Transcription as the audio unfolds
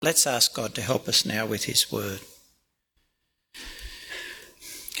Let's ask God to help us now with his word.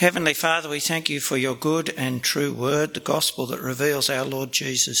 Heavenly Father, we thank you for your good and true word, the gospel that reveals our Lord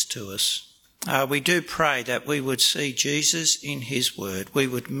Jesus to us. We do pray that we would see Jesus in his word, we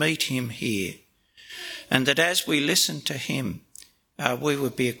would meet him here, and that as we listen to him, we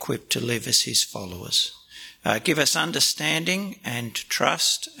would be equipped to live as his followers. Give us understanding and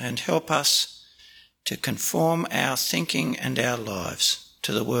trust, and help us to conform our thinking and our lives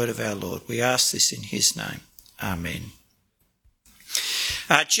to the word of our Lord. We ask this in his name. Amen.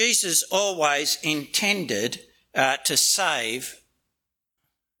 Jesus always intended to save.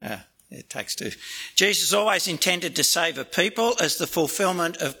 It takes two. Jesus always intended to save a people as the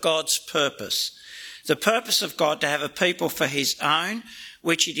fulfilment of God's purpose. The purpose of God to have a people for his own,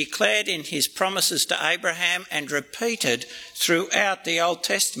 which he declared in his promises to Abraham and repeated throughout the Old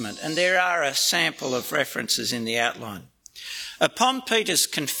Testament. And there are a sample of references in the outline. Upon Peter's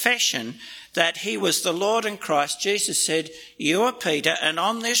confession that he was the Lord and Christ, Jesus said, "You are Peter, and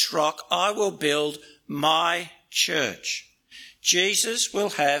on this rock I will build my church." Jesus will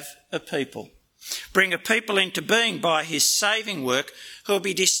have a people, bring a people into being by his saving work, who will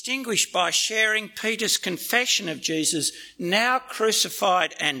be distinguished by sharing Peter's confession of Jesus, now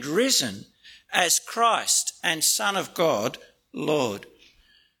crucified and risen, as Christ and Son of God, Lord.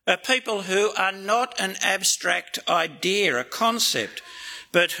 A people who are not an abstract idea, a concept,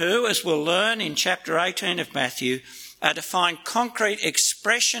 but who, as we'll learn in chapter 18 of Matthew, are to find concrete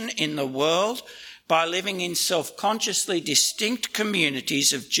expression in the world by living in self-consciously distinct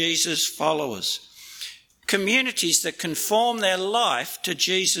communities of Jesus' followers. Communities that conform their life to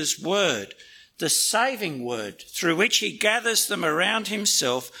Jesus' word, the saving word through which he gathers them around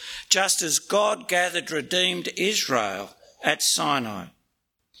himself, just as God gathered redeemed Israel at Sinai.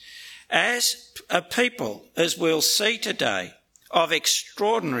 As a people, as we'll see today, of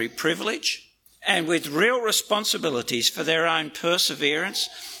extraordinary privilege and with real responsibilities for their own perseverance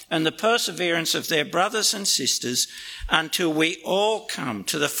and the perseverance of their brothers and sisters, until we all come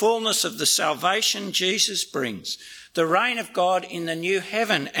to the fullness of the salvation Jesus brings, the reign of God in the new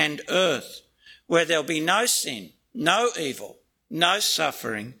heaven and earth, where there'll be no sin, no evil, no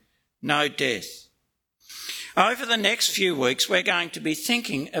suffering, no death. Over the next few weeks, we're going to be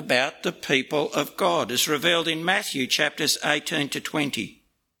thinking about the people of God, as revealed in Matthew chapters 18 to 20.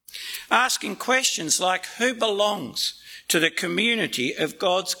 Asking questions like, who belongs to the community of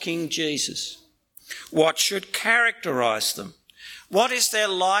God's King Jesus? What should characterise them? What is their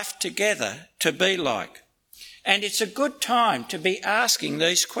life together to be like? And it's a good time to be asking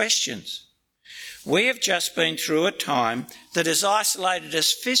these questions. We have just been through a time that has isolated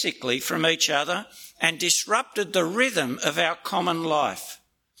us physically from each other and disrupted the rhythm of our common life.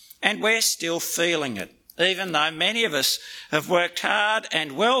 And we're still feeling it, even though many of us have worked hard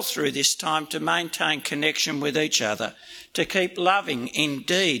and well through this time to maintain connection with each other, to keep loving in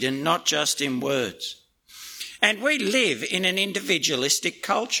deed and not just in words. And we live in an individualistic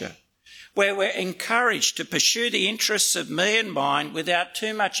culture where we're encouraged to pursue the interests of me and mine without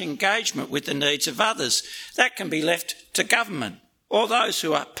too much engagement with the needs of others. That can be left to government or those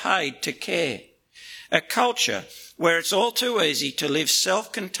who are paid to care. A culture where it's all too easy to live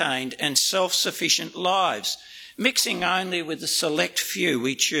self-contained and self-sufficient lives, mixing only with the select few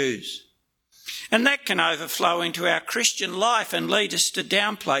we choose. And that can overflow into our Christian life and lead us to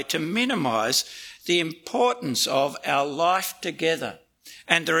downplay, to minimise the importance of our life together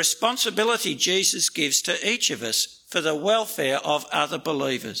and the responsibility Jesus gives to each of us for the welfare of other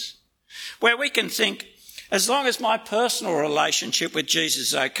believers. Where we can think, as long as my personal relationship with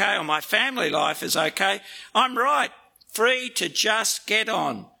Jesus is okay, or my family life is okay, I'm right, free to just get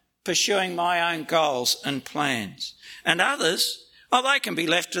on, pursuing my own goals and plans. And others, they can be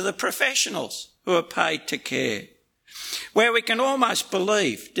left to the professionals who are paid to care. Where we can almost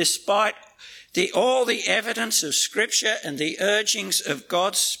believe, despite all the evidence of Scripture and the urgings of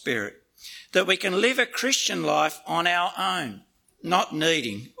God's Spirit, that we can live a Christian life on our own, not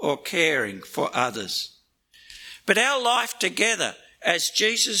needing or caring for others. But our life together as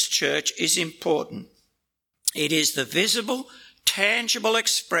Jesus' church is important. It is the visible, tangible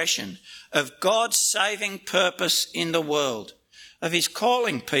expression of God's saving purpose in the world, of his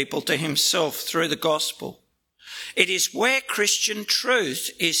calling people to himself through the gospel. It is where Christian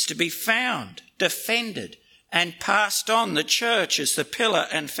truth is to be found, defended, and passed on. The church as the pillar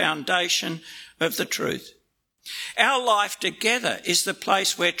and foundation of the truth. Our life together is the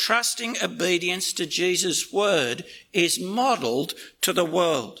place where trusting obedience to Jesus' word is modelled to the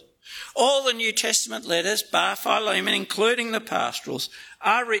world, All the New Testament letters, bar Philemon, including the pastorals,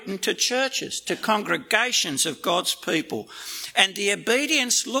 are written to churches, to congregations of God's people. And the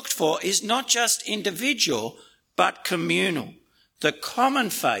obedience looked for is not just individual, but communal. The common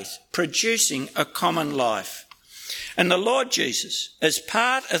faith producing a common life. And the Lord Jesus, as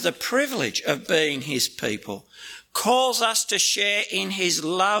part of the privilege of being his people, calls us to share in his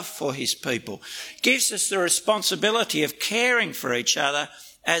love for his people, gives us the responsibility of caring for each other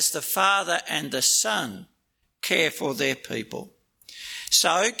as the Father and the Son care for their people.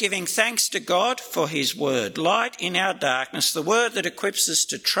 So, giving thanks to God for his word, light in our darkness, the word that equips us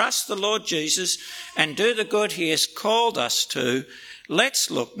to trust the Lord Jesus and do the good he has called us to, let's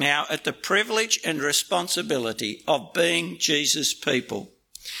look now at the privilege and responsibility of being Jesus' people.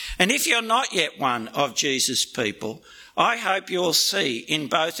 And if you're not yet one of Jesus' people, I hope you'll see in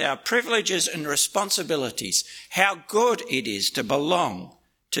both our privileges and responsibilities how good it is to belong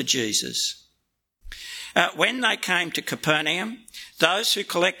to Jesus. When they came to Capernaum, those who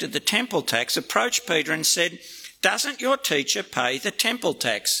collected the temple tax approached Peter and said, "Doesn't your teacher pay the temple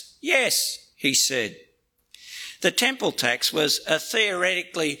tax?" "Yes," he said. The temple tax was a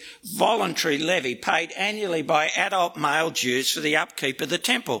theoretically voluntary levy paid annually by adult male Jews for the upkeep of the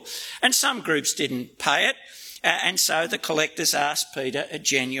temple. And some groups didn't pay it, and so the collectors asked Peter a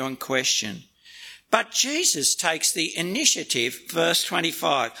genuine question. But Jesus takes the initiative, verse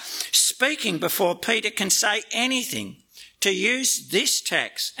 25, speaking before Peter can say anything, to use this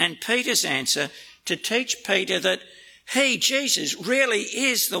tax and Peter's answer to teach Peter that he, Jesus, really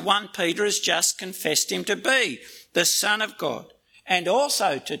is the one Peter has just confessed him to be, the Son of God, and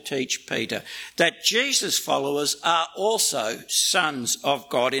also to teach Peter that Jesus' followers are also sons of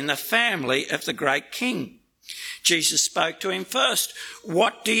God in the family of the great King. Jesus spoke to him first.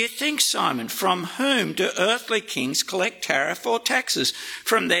 "What do you think, Simon? From whom do earthly kings collect tariff or taxes?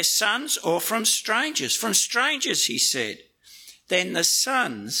 From their sons or from strangers?" "From strangers," he said. "Then the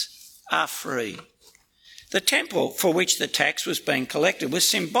sons are free." The temple for which the tax was being collected was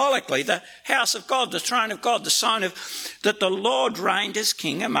symbolically the house of God, the throne of God, the sign of that the Lord reigned as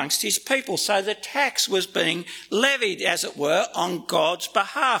king amongst his people. So the tax was being levied, as it were, on God's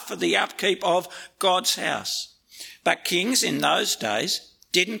behalf for the upkeep of God's house. But kings in those days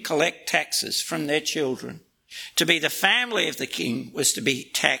didn't collect taxes from their children. To be the family of the king was to be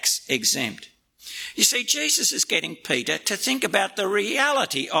tax exempt. You see, Jesus is getting Peter to think about the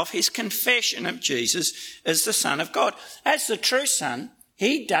reality of his confession of Jesus as the Son of God. As the true Son,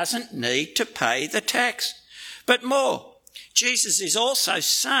 he doesn't need to pay the tax. But more, Jesus is also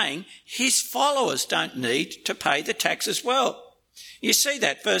saying his followers don't need to pay the tax as well. You see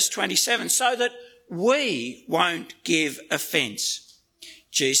that, verse 27, so that we won't give offence.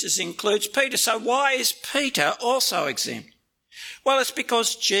 Jesus includes Peter. So why is Peter also exempt? Well, it's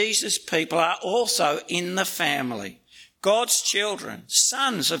because Jesus' people are also in the family, God's children,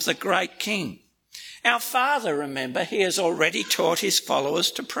 sons of the great King. Our Father, remember, he has already taught his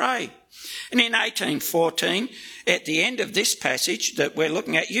followers to pray. And in 18:14, at the end of this passage that we're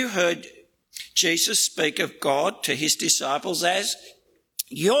looking at, you heard Jesus speak of God to his disciples as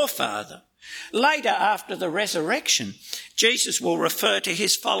your Father. Later, after the resurrection, Jesus will refer to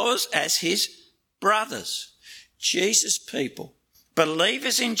his followers as his brothers. Jesus' people,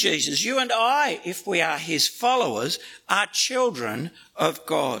 believers in Jesus, you and I, if we are his followers, are children of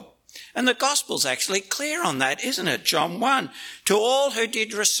God. And the gospel's actually clear on that, isn't it? John 1, to all who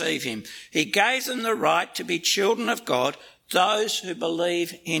did receive him, he gave them the right to be children of God, those who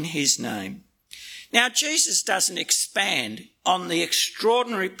believe in his name. Now, Jesus doesn't expand on the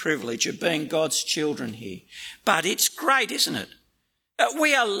extraordinary privilege of being God's children here, but it's great, isn't it?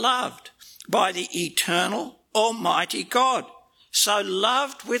 We are loved by the eternal, almighty God, so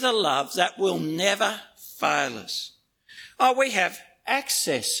loved with a love that will never fail us. We have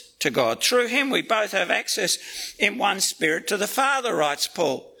access to God. Through him we both have access in one spirit to the Father, writes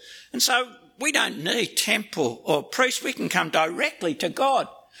Paul. And so we don't need temple or priest. We can come directly to God.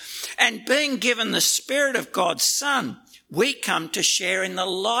 And being given the Spirit of God's Son, we come to share in the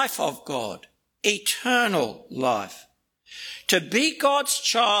life of God, eternal life. To be God's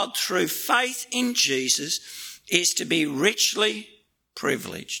child through faith in Jesus is to be richly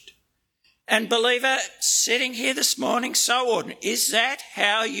privileged. And believer, sitting here this morning, so ordinary, is that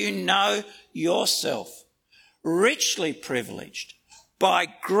how you know yourself? Richly privileged by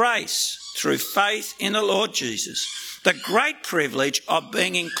grace through faith in the Lord Jesus. The great privilege of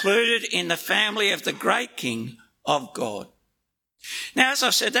being included in the family of the great King of God. Now, as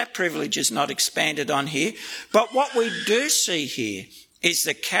I've said, that privilege is not expanded on here, but what we do see here is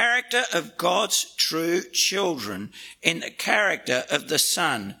the character of God's true children in the character of the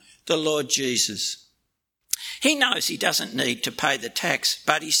Son the Lord Jesus. He knows he doesn't need to pay the tax,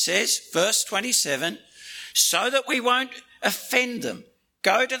 but he says, verse 27, so that we won't offend them,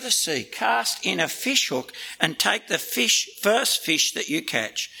 go to the sea, cast in a fish hook and take the first fish that you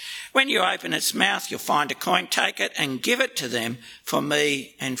catch. When you open its mouth, you'll find a coin. Take it and give it to them for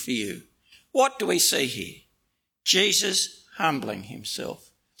me and for you. What do we see here? Jesus humbling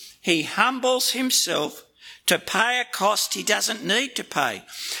himself. He humbles himself to pay a cost he doesn't need to pay,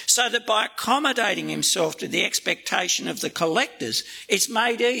 so that by accommodating himself to the expectation of the collectors, it's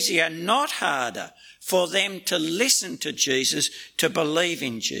made easier, not harder, for them to listen to Jesus, to believe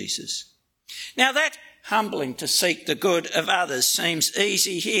in Jesus. Now that humbling to seek the good of others seems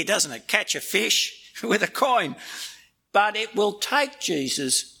easy here, doesn't it? Catch a fish with a coin. But it will take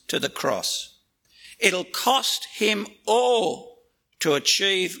Jesus to the cross. It'll cost him all to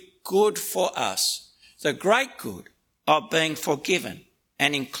achieve good for us, the great good of being forgiven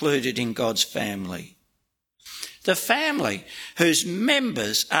and included in God's family. The family whose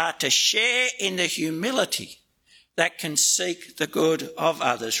members are to share in the humility that can seek the good of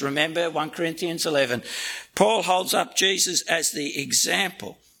others. Remember 1 Corinthians 11. Paul holds up Jesus as the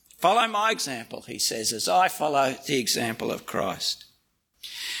example. Follow my example, he says, as I follow the example of Christ.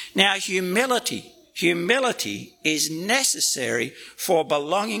 Now, humility is necessary for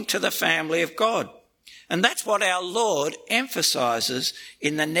belonging to the family of God. And that's what our Lord emphasises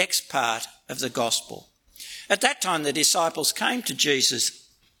in the next part of the gospel. At that time, the disciples came to Jesus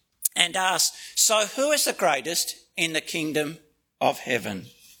and asked, so who is the greatest in the kingdom of heaven?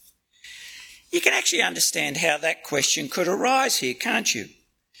 You can actually understand how that question could arise here, can't you?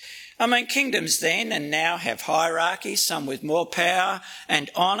 I mean, kingdoms then and now have hierarchies, some with more power and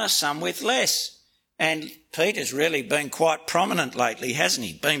honour, some with less. And Peter's really been quite prominent lately, hasn't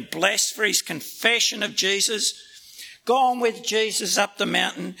he? Been blessed for his confession of Jesus, gone with Jesus up the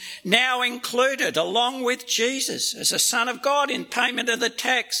mountain, now included along with Jesus as a Son of God in payment of the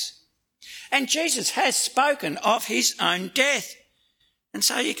tax. And Jesus has spoken of his own death. And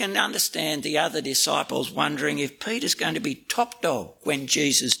so you can understand the other disciples wondering if Peter's going to be top dog when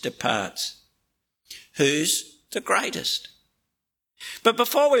Jesus departs. Who's the greatest? But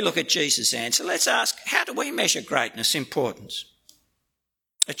before we look at Jesus' answer, let's ask, how do we measure greatness, importance?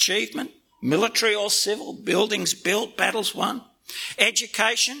 Achievement, military or civil, buildings built, battles won,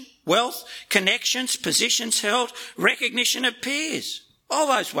 education, wealth, connections, positions held, recognition of peers, all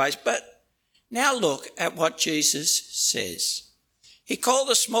those ways. But now look at what Jesus says. He called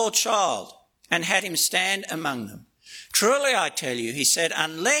a small child and had him stand among them. Truly I tell you, he said,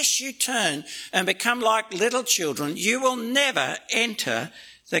 unless you turn and become like little children, you will never enter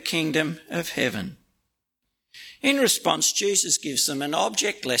the kingdom of heaven. In response, Jesus gives them an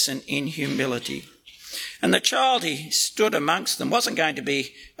object lesson in humility. And the child he stood amongst them wasn't going to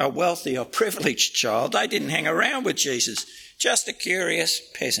be a wealthy or privileged child. They didn't hang around with Jesus, just a curious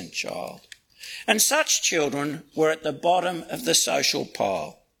peasant child. And such children were at the bottom of the social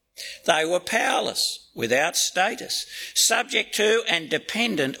pile. They were powerless, without status, subject to and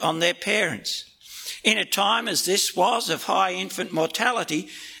dependent on their parents. In a time as this was of high infant mortality,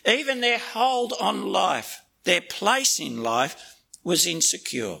 even their hold on life, their place in life, was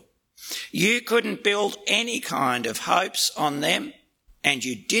insecure. You couldn't build any kind of hopes on them, and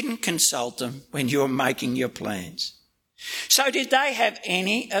you didn't consult them when you were making your plans. So did they have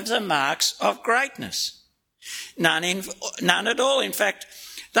any of the marks of greatness? None at all. In fact,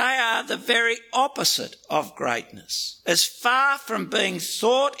 they are the very opposite of greatness, as far from being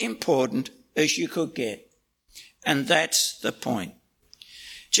thought important as you could get. And that's the point.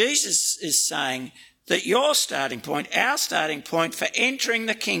 Jesus is saying that your starting point, our starting point for entering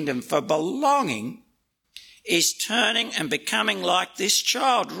the kingdom, for belonging, is turning and becoming like this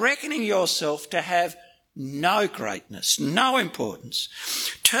child, reckoning yourself to have no greatness, no importance.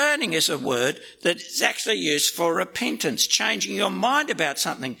 Turning is a word that is actually used for repentance, changing your mind about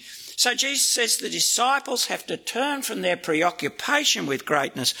something. So Jesus says the disciples have to turn from their preoccupation with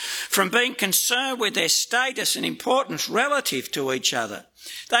greatness, from being concerned with their status and importance relative to each other.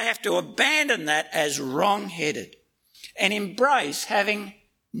 They have to abandon that as wrong-headed and embrace having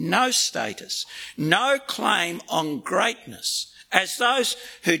no status, no claim on greatness, as those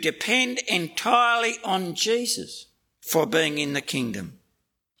who depend entirely on Jesus for being in the kingdom.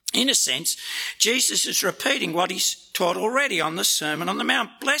 In a sense, Jesus is repeating what he's taught already on the Sermon on the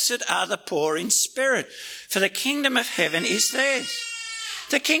Mount. Blessed are the poor in spirit, for the kingdom of heaven is theirs.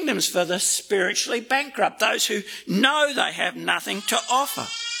 The kingdom's for the spiritually bankrupt, those who know they have nothing to offer.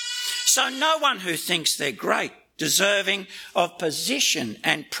 So no one who thinks they're great deserving of position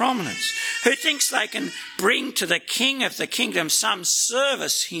and prominence, who thinks they can bring to the King of the kingdom some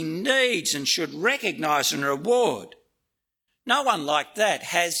service he needs and should recognise and reward. No one like that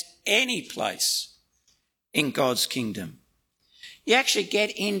has any place in God's kingdom. You actually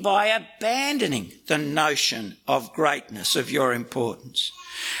get in by abandoning the notion of greatness, of your importance.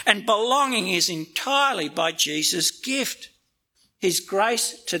 And belonging is entirely by Jesus' gift, his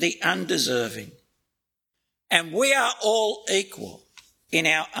grace to the undeserving. And we are all equal in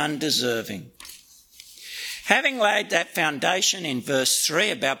our undeserving. Having laid that foundation in verse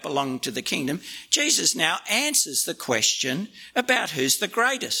 3 about belonging to the kingdom, Jesus now answers the question about who's the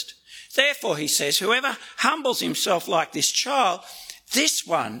greatest. Therefore, he says, whoever humbles himself like this child, this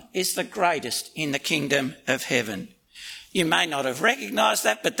one is the greatest in the kingdom of heaven. You may not have recognised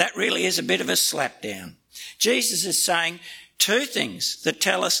that, but that really is a bit of a slapdown. Jesus is saying two things that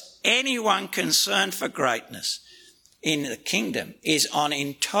tell us anyone concerned for greatness in the kingdom is on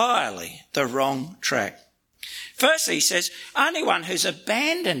entirely the wrong track. Firstly, he says, only one who's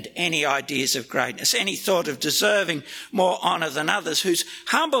abandoned any ideas of greatness, any thought of deserving more honour than others, who's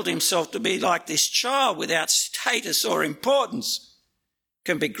humbled himself to be like this child without status or importance,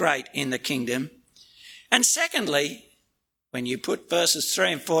 can be great in the kingdom. And secondly, when you put verses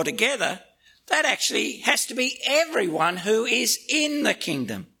 3 and 4 together, that actually has to be everyone who is in the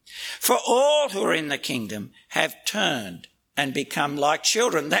kingdom. For all who are in the kingdom have turned and become like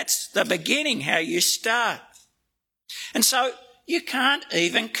children. That's the beginning, how you start. And so you can't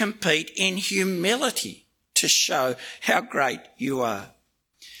even compete in humility to show how great you are.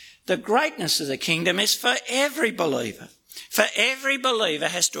 The greatness of the kingdom is for every believer. For every believer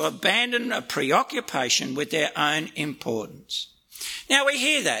has to abandon a preoccupation with their own importance. Now we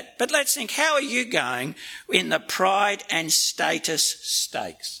hear that, but let's think, how are you going in the pride and status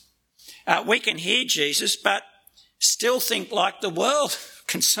stakes? We can hear Jesus, but still think like the world,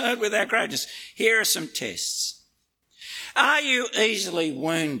 concerned with our greatness. Here are some tests. Are you easily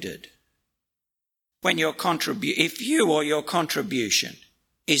wounded when if you or your contribution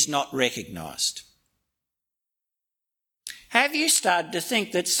is not recognised? Have you started to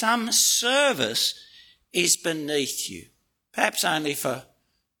think that some service is beneath you, perhaps only for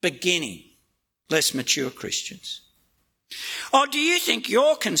beginning, less mature Christians? Or do you think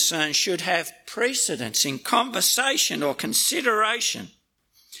your concern should have precedence in conversation or consideration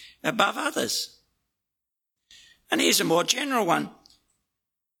above others? And here's a more general one.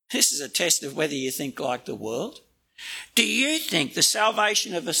 This is a test of whether you think like the world. Do you think the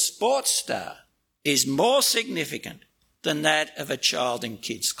salvation of a sports star is more significant than that of a child in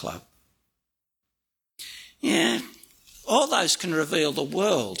kids' club? Yeah, all those can reveal the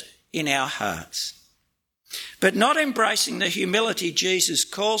world in our hearts. But not embracing the humility Jesus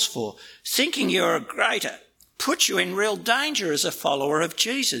calls for, thinking you're a greater, puts you in real danger as a follower of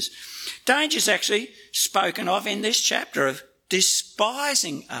Jesus. Danger is actually spoken of in this chapter of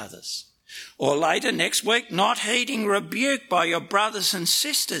despising others. Or later next week, not heeding rebuke by your brothers and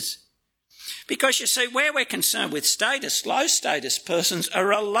sisters. Because you see, where we're concerned with status, low status persons are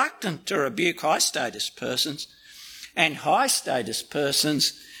reluctant to rebuke high status persons, and high status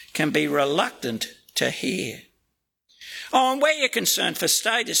persons can be reluctant to hear. Oh, and where you're concerned for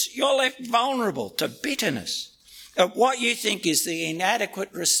status, you're left vulnerable to bitterness at what you think is the inadequate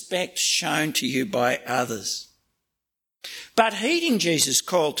respect shown to you by others. But heeding Jesus'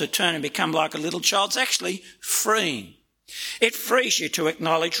 call to turn and become like a little child is actually freeing. It frees you to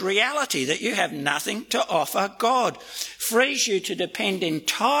acknowledge reality, that you have nothing to offer God. Frees you to depend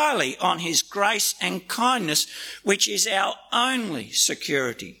entirely on his grace and kindness, which is our only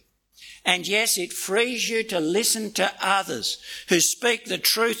security. And yes, it frees you to listen to others who speak the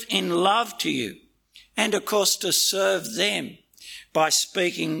truth in love to you, and of course to serve them by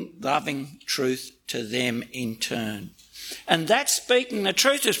speaking loving truth to them in turn. And that speaking the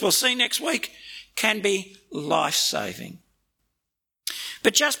truth, as we'll see next week, can be life-saving.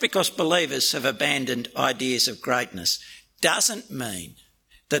 But just because believers have abandoned ideas of greatness doesn't mean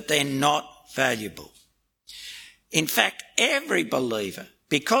that they're not valuable. In fact, every believer,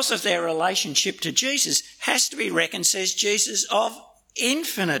 because of their relationship to Jesus, has to be reckoned, says Jesus, of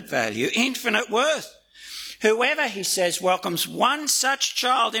infinite value, infinite worth. Whoever, he says, welcomes one such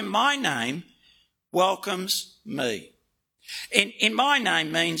child in my name welcomes me. In my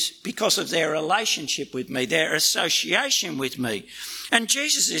name means because of their relationship with me, their association with me. And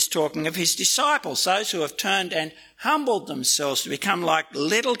Jesus is talking of his disciples, those who have turned and humbled themselves to become like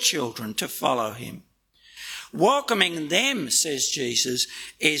little children to follow him. Welcoming them, says Jesus,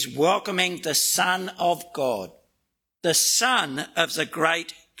 is welcoming the Son of God, the Son of the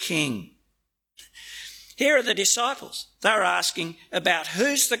great King. Here are the disciples. They're asking about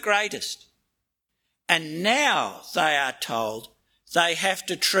who's the greatest. And now they are told they have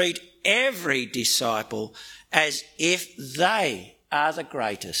to treat every disciple as if they are the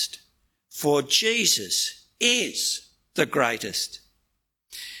greatest, for Jesus is the greatest.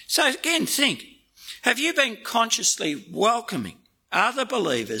 So again, think, have you been consciously welcoming other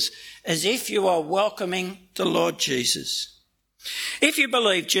believers as if you are welcoming the Lord Jesus? If you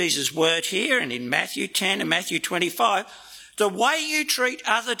believe Jesus' word here and in Matthew 10 and Matthew 25, the way you treat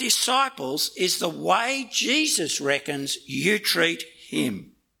other disciples is the way Jesus reckons you treat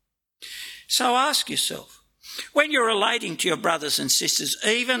him. So ask yourself, when you're relating to your brothers and sisters,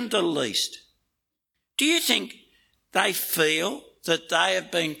 even the least, do you think they feel that they have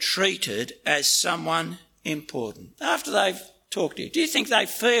been treated as someone important after they've talked to you? Do you think they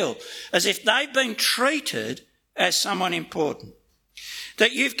feel as if they've been treated as someone important?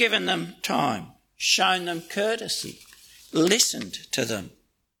 That you've given them time, shown them courtesy, listened to them.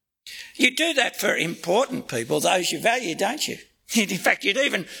 You do that for important people, those you value, don't you? In fact, you'd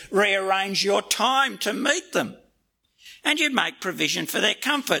even rearrange your time to meet them. And you'd make provision for their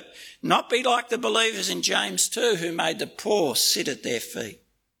comfort, not be like the believers in James 2 who made the poor sit at their feet.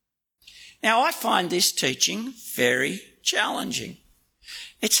 Now, I find this teaching very challenging.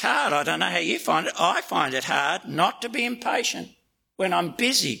 It's hard. I don't know how you find it. I find it hard not to be impatient when I'm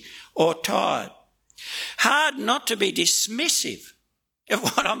busy or tired. Hard not to be dismissive of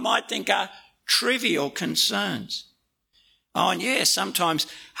what I might think are trivial concerns. Oh, and yes, sometimes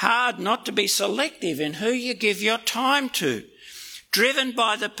hard not to be selective in who you give your time to, driven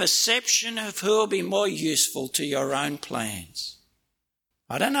by the perception of who will be more useful to your own plans.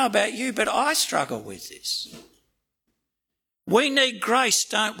 I don't know about you, but I struggle with this. We need grace,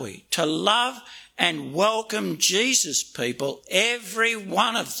 don't we, to love and welcome Jesus' people, every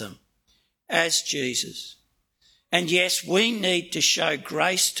one of them, as Jesus. And yes, we need to show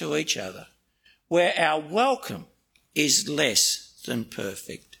grace to each other where our welcome is less than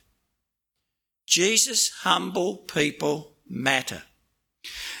perfect. Jesus' humble people matter.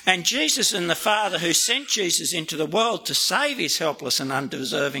 And Jesus and the Father who sent Jesus into the world to save his helpless and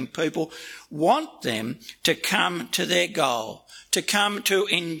undeserving people want them to come to their goal, to come to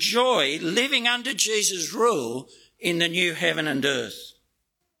enjoy living under Jesus' rule in the new heaven and earth.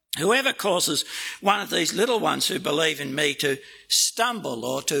 Whoever causes one of these little ones who believe in me to stumble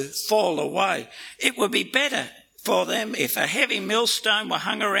or to fall away, it would be better for them if a heavy millstone were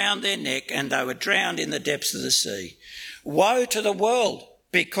hung around their neck and they were drowned in the depths of the sea. Woe to the world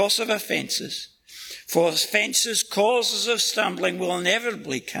because of offences. For offences, causes of stumbling will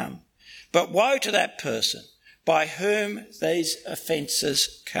inevitably come. But woe to that person by whom these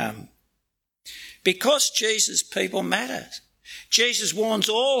offences come. Because Jesus' people matter. Jesus warns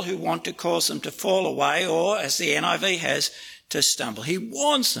all who want to cause them to fall away, or as the NIV has, to stumble. He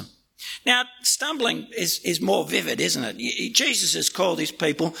warns them. Now, stumbling is more vivid, isn't it? Jesus has called his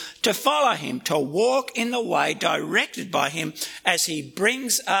people to follow him, to walk in the way directed by him as he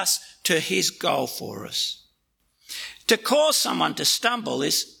brings us to his goal for us. To cause someone to stumble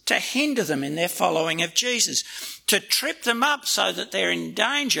is to hinder them in their following of Jesus, to trip them up so that they're in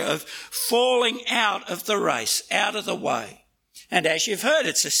danger of falling out of the race, out of the way. And as you've heard,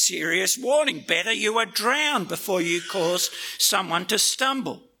 it's a serious warning. Better you are drowned before you cause someone to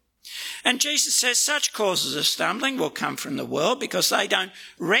stumble. And Jesus says such causes of stumbling will come from the world because they don't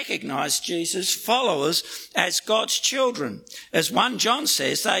recognise Jesus' followers as God's children. As 1 John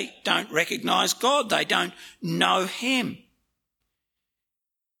says, they don't recognise God. They don't know him.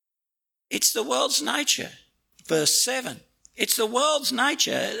 It's the world's nature. Verse 7. It's the world's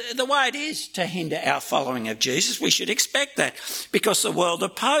nature, the way it is, to hinder our following of Jesus. We should expect that because the world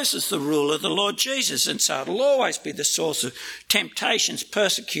opposes the rule of the Lord Jesus, and so it'll always be the source of temptations,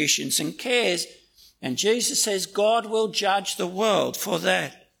 persecutions and cares. And Jesus says God will judge the world for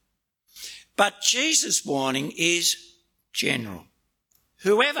that. But Jesus' warning is general.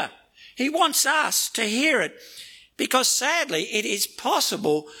 Whoever. He wants us to hear it because sadly it is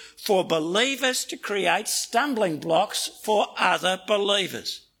possible for believers to create stumbling blocks for other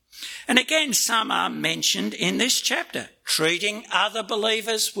believers. And again, some are mentioned in this chapter, treating other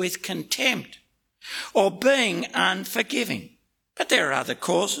believers with contempt or being unforgiving. But there are other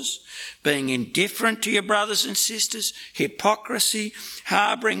causes, being indifferent to your brothers and sisters, hypocrisy,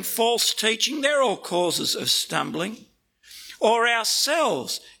 harbouring false teaching, they're all causes of stumbling. Or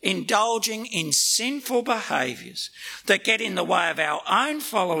ourselves indulging in sinful behaviours that get in the way of our own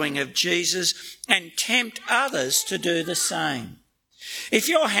following of Jesus and tempt others to do the same. If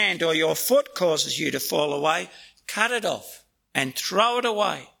your hand or your foot causes you to fall away, cut it off and throw it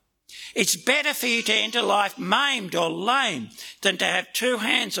away. It's better for you to enter life maimed or lame than to have 2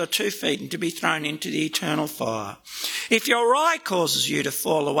 hands or 2 feet and to be thrown into the eternal fire. If your eye causes you to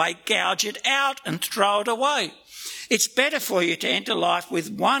fall away, gouge it out and throw it away. It's better for you to enter life with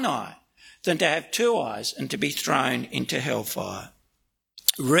 1 eye than to have 2 eyes and to be thrown into hellfire.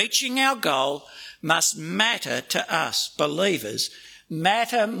 Reaching our goal must matter to us, believers,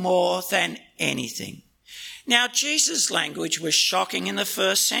 matter more than anything. Now, Jesus' language was shocking in the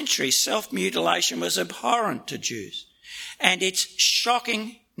first century. Self-mutilation was abhorrent to Jews, and it's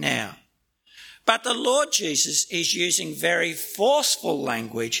shocking now. But the Lord Jesus is using very forceful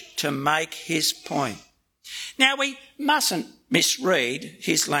language to make his point. Now, we mustn't misread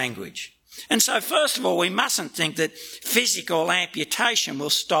his language. And so, first of all, we mustn't think that physical amputation will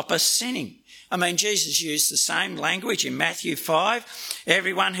stop us sinning. I mean, Jesus used the same language in Matthew 5.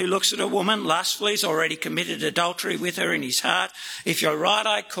 Everyone who looks at a woman lustfully has already committed adultery with her in his heart. If your right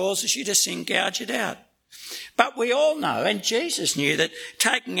eye causes you to sin, gouge it out. But we all know, and Jesus knew, that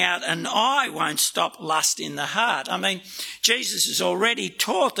taking out an eye won't stop lust in the heart. I mean, Jesus has already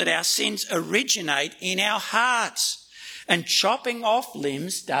taught that our sins originate in our hearts, and chopping off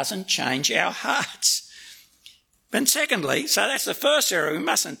limbs doesn't change our hearts. And secondly, so that's the first error, we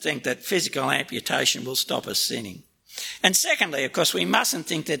mustn't think that physical amputation will stop us sinning. And secondly, of course, we mustn't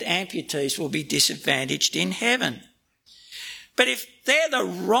think that amputees will be disadvantaged in heaven. But if they're the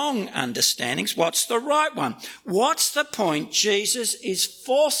wrong understandings, what's the right one? What's the point Jesus is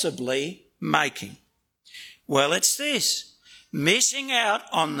forcibly making? Well, it's this: missing out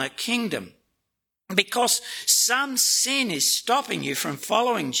on the kingdom because some sin is stopping you from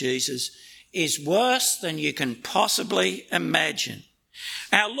following Jesus is worse than you can possibly imagine.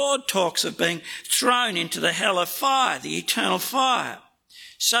 Our Lord talks of being thrown into the hell of fire, the eternal fire.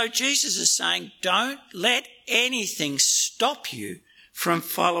 So Jesus is saying, don't let anything stop you from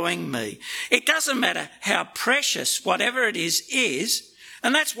following me. It doesn't matter how precious whatever it is,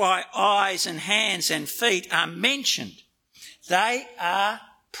 and that's why eyes and hands and feet are mentioned. They are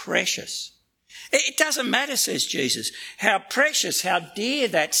precious. It doesn't matter, says Jesus, how precious, how dear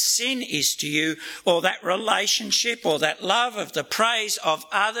that sin is to you, or that relationship, or that love of the praise of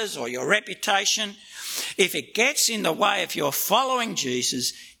others, or your reputation. If it gets in the way of your following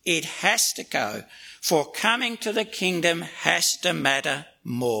Jesus, it has to go, for coming to the kingdom has to matter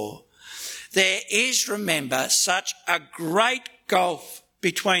more. There is, remember, such a great gulf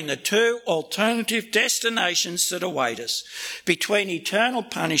between the 2 alternative destinations that await us, between eternal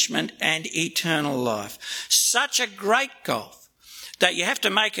punishment and eternal life. Such a great gulf that you have to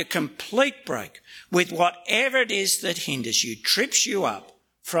make a complete break with whatever it is that hinders you, trips you up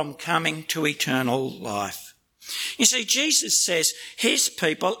from coming to eternal life. You see, Jesus says his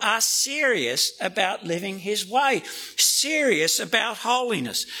people are serious about living his way, serious about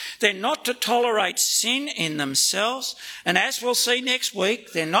holiness. They're not to tolerate sin in themselves, and as we'll see next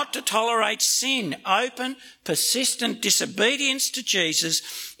week, they're not to tolerate sin, open, persistent disobedience to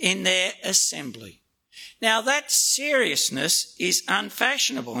Jesus in their assembly. Now, that seriousness is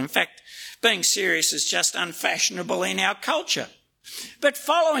unfashionable. In fact, being serious is just unfashionable in our culture. But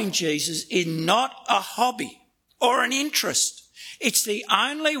following Jesus is not a hobby or an interest. It's the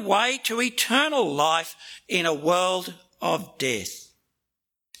only way to eternal life in a world of death.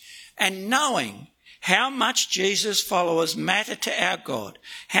 And knowing how much Jesus' followers matter to our God,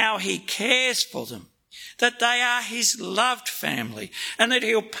 how he cares for them, that they are his loved family, and that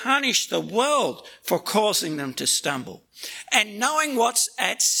he'll punish the world for causing them to stumble. And knowing what's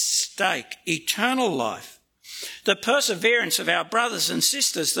at stake, eternal life, the perseverance of our brothers and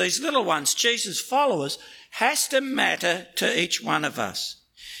sisters, these little ones, Jesus' followers, has to matter to each one of us.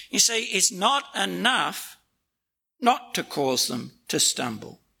 You see, it's not enough not to cause them to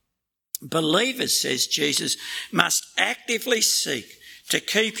stumble. Believers, says Jesus, must actively seek to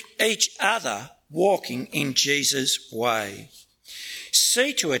keep each other walking in Jesus' way.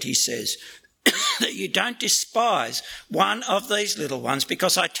 See to it, he says, that you don't despise one of these little ones,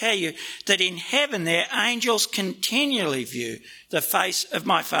 because I tell you that in heaven their angels continually view the face of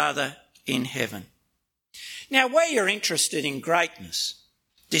my Father in heaven. Now, where you're interested in greatness,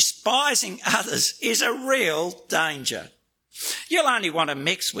 despising others is a real danger. You'll only want to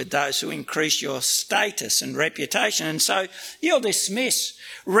mix with those who increase your status and reputation, and so you'll dismiss,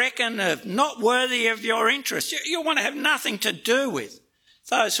 reckon of not worthy of your interest. You'll want to have nothing to do with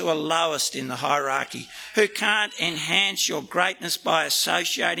those who are lowest in the hierarchy, who can't enhance your greatness by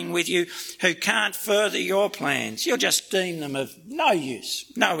associating with you, who can't further your plans. You'll just deem them of no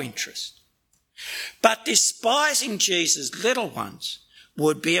use, no interest. But despising Jesus' little ones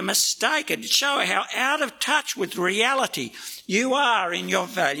would be a mistake. It'd show how out of touch with reality you are in your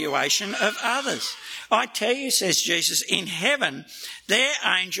valuation of others. I tell you, says Jesus, in heaven, their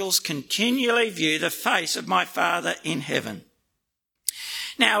angels continually view the face of my Father in heaven.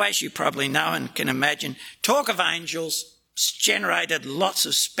 Now, as you probably know and can imagine, talk of angels generated lots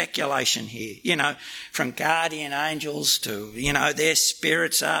of speculation here, from guardian angels to, their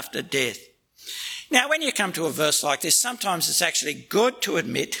spirits after death. Now, when you come to a verse like this, sometimes it's actually good to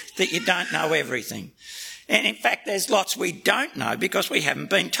admit that you don't know everything. And in fact, there's lots we don't know because we haven't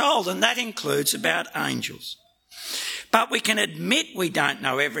been told, and that includes about angels. But we can admit we don't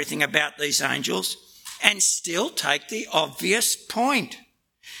know everything about these angels and still take the obvious point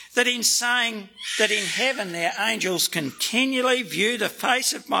that in saying that in heaven their angels continually view the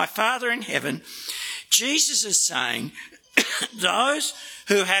face of my Father in heaven, Jesus is saying those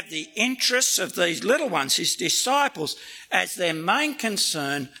who have the interests of these little ones, his disciples, as their main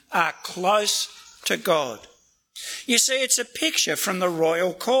concern are close to God. You see, it's a picture from the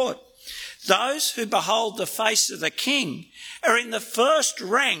royal court. Those who behold the face of the king are in the first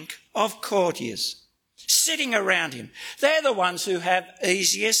rank of courtiers, sitting around him. They're the ones who have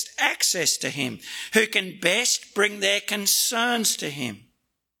easiest access to him, who can best bring their concerns to him.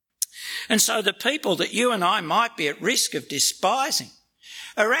 And so the people that you and I might be at risk of despising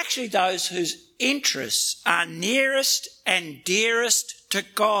are actually those whose interests are nearest and dearest to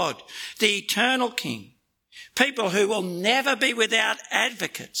God, the eternal King. People who will never be without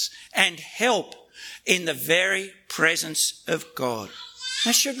advocates and help in the very presence of God.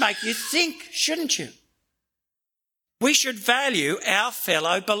 That should make you think, shouldn't you? We should value our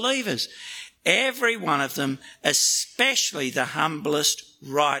fellow believers, every one of them, especially the humblest,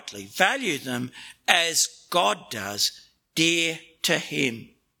 rightly. Value them as God does, dear to him.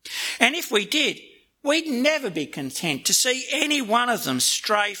 And if we did, we'd never be content to see any one of them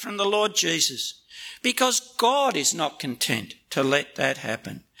stray from the Lord Jesus, because God is not content to let that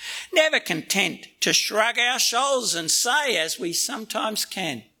happen. Never content to shrug our shoulders and say, as we sometimes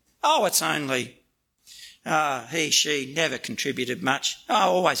can, oh, it's only, he, she never contributed much.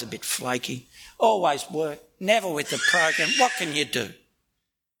 Oh, always a bit flaky, always work, never with the program. What can you do?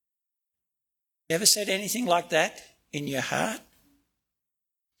 Ever said anything like that in your heart?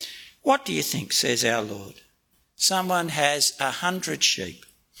 What do you think, says our Lord? Someone has 100 sheep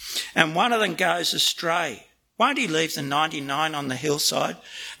and one of them goes astray. Won't he leave the 99 on the hillside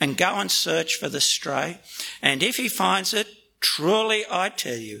and go and search for the stray? And if he finds it, truly I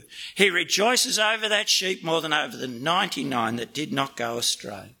tell you, he rejoices over that sheep more than over the 99 that did not go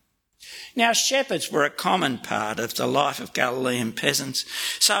astray. Now, shepherds were a common part of the life of Galilean peasants,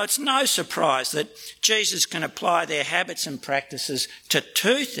 so it's no surprise that Jesus can apply their habits and practices to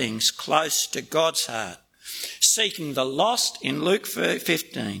two things close to God's heart: seeking the lost in Luke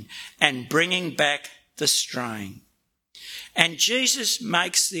 15 and bringing back the straying. And Jesus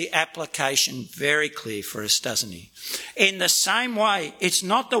makes the application very clear for us, doesn't he? In the same way, it's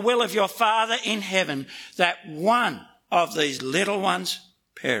not the will of your Father in heaven that one of these little ones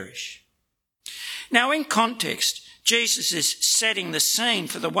perish. Now, in context, Jesus is setting the scene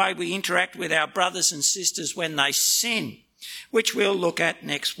for the way we interact with our brothers and sisters when they sin, which we'll look at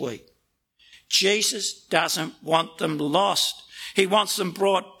next week. Jesus doesn't want them lost. He wants them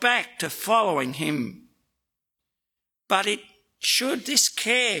brought back to following him. But this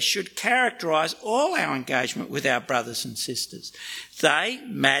care should characterise all our engagement with our brothers and sisters. They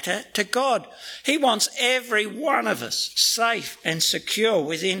matter to God. He wants every one of us safe and secure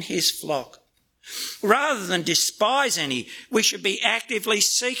within his flock. Rather than despise any, we should be actively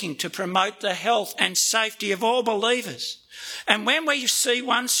seeking to promote the health and safety of all believers. And when we see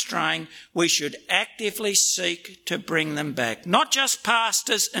one straying, we should actively seek to bring them back. Not just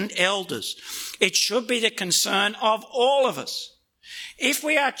pastors and elders. It should be the concern of all of us. If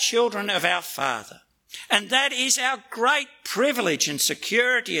we are children of our Father, and that is our great privilege and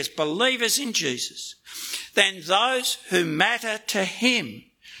security as believers in Jesus, then those who matter to him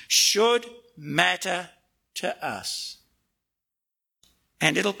should matter to us.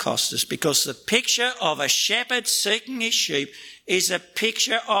 And it'll cost us, because the picture of a shepherd seeking his sheep is a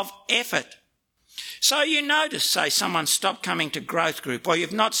picture of effort. So you notice, say, someone stopped coming to growth group, or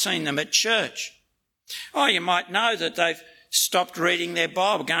you've not seen them at church. Or you might know that they've stopped reading their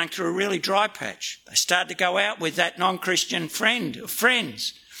Bible, going through a really dry patch. They started to go out with that non-Christian friend or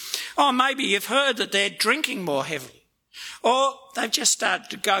friends. Or maybe you've heard that they're drinking more heavily. Or they've just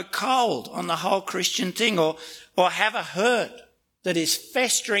started to go cold on the whole Christian thing, or have a hurt that is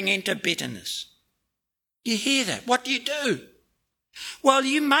festering into bitterness. You hear that? What do? Well,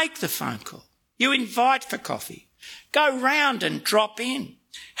 you make the phone call. You invite for coffee. Go round and drop in.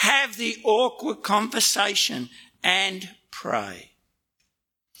 Have the awkward conversation and pray.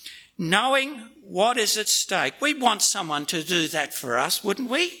 Knowing what is at stake. We'd want someone to do that for us, wouldn't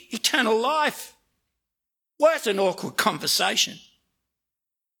we? Eternal life. Worth an awkward conversation.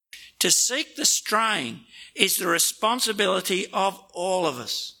 To seek the straying is the responsibility of all of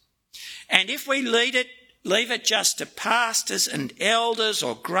us. And if we leave it just to pastors and elders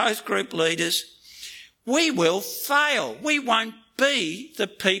or growth group leaders, we will fail. We won't be the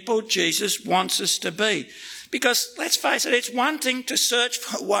people Jesus wants us to be. Because let's face it, it's one thing to search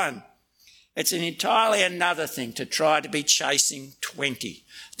for one. It's an entirely another thing to try to be chasing 20.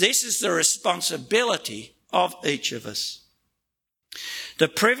 This is the responsibility of each of us. The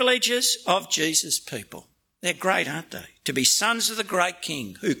privileges of Jesus' people. They're great, aren't they? To be sons of the great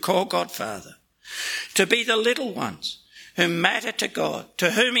King who call God Father. To be the little ones who matter to God,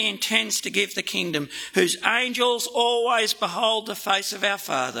 to whom he intends to give the kingdom, whose angels always behold the face of our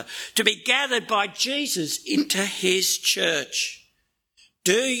Father. To be gathered by Jesus into his church.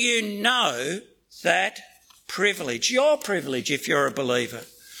 Do you know that privilege? Your privilege if you're a believer.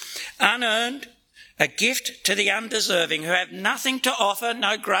 Unearned. A gift to the undeserving who have nothing to offer,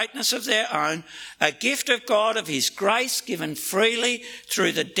 no greatness of their own, a gift of God of his grace given freely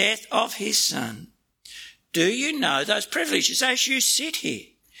through the death of his Son. Do you know those privileges as you sit here?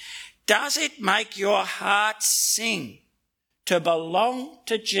 Does it make your heart sing to belong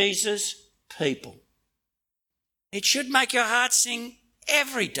to Jesus' people? It should make your heart sing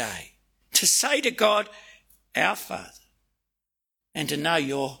every day to say to God, our Father, and to know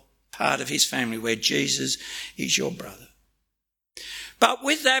you're part of his family where Jesus is your brother. But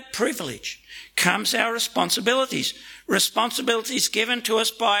with that privilege comes our responsibilities. Responsibilities given to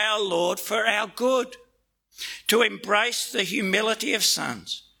us by our Lord for our good. To embrace the humility of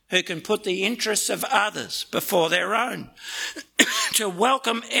sons who can put the interests of others before their own. To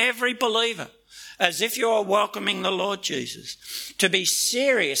welcome every believer as if you are welcoming the Lord Jesus. To be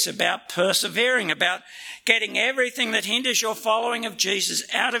serious about persevering, about getting everything that hinders your following of Jesus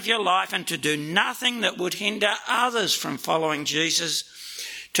out of your life, and to do nothing that would hinder others from following Jesus.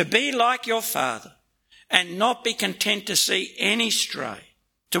 To be like your Father and not be content to see any stray.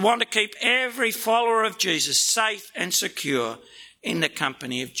 To want to keep every follower of Jesus safe and secure in the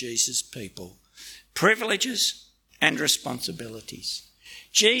company of Jesus' people. Privileges and responsibilities.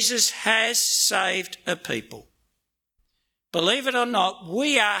 Jesus has saved a people. Believe it or not,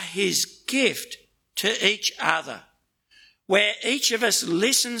 we are his gift to each other, where each of us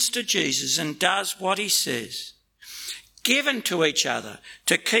listens to Jesus and does what he says. Given to each other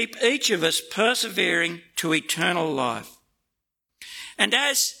to keep each of us persevering to eternal life. And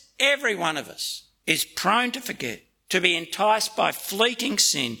as every one of us is prone to forget, to be enticed by fleeting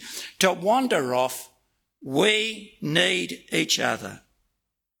sin, to wander off, we need each other.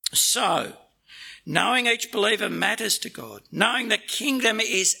 So, knowing each believer matters to God, knowing the kingdom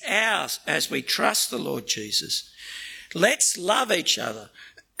is ours as we trust the Lord Jesus, let's love each other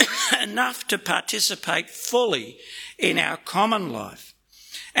enough to participate fully in our common life,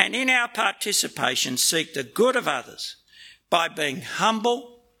 and in our participation seek the good of others by being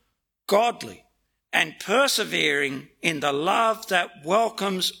humble, godly, and persevering in the love that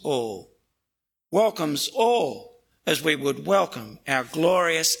welcomes all as we would welcome our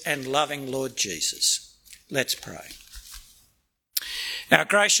glorious and loving Lord Jesus. Let's pray. Our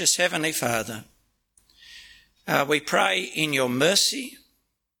gracious Heavenly Father, we pray in your mercy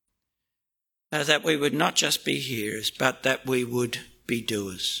that we would not just be hearers, but that we would be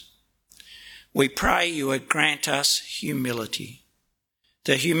doers. We pray you would grant us humility,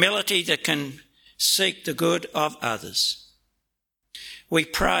 the humility that can seek the good of others. We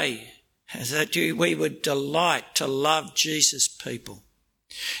pray that we would delight to love Jesus' people,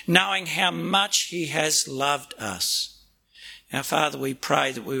 knowing how much he has loved us. Our Father, we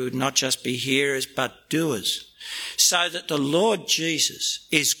pray that we would not just be hearers but doers, so that the Lord Jesus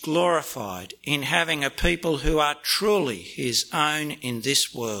is glorified in having a people who are truly his own in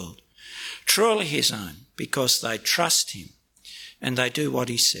this world, truly his own because they trust him and they do what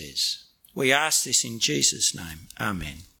he says. We ask this in Jesus' name. Amen.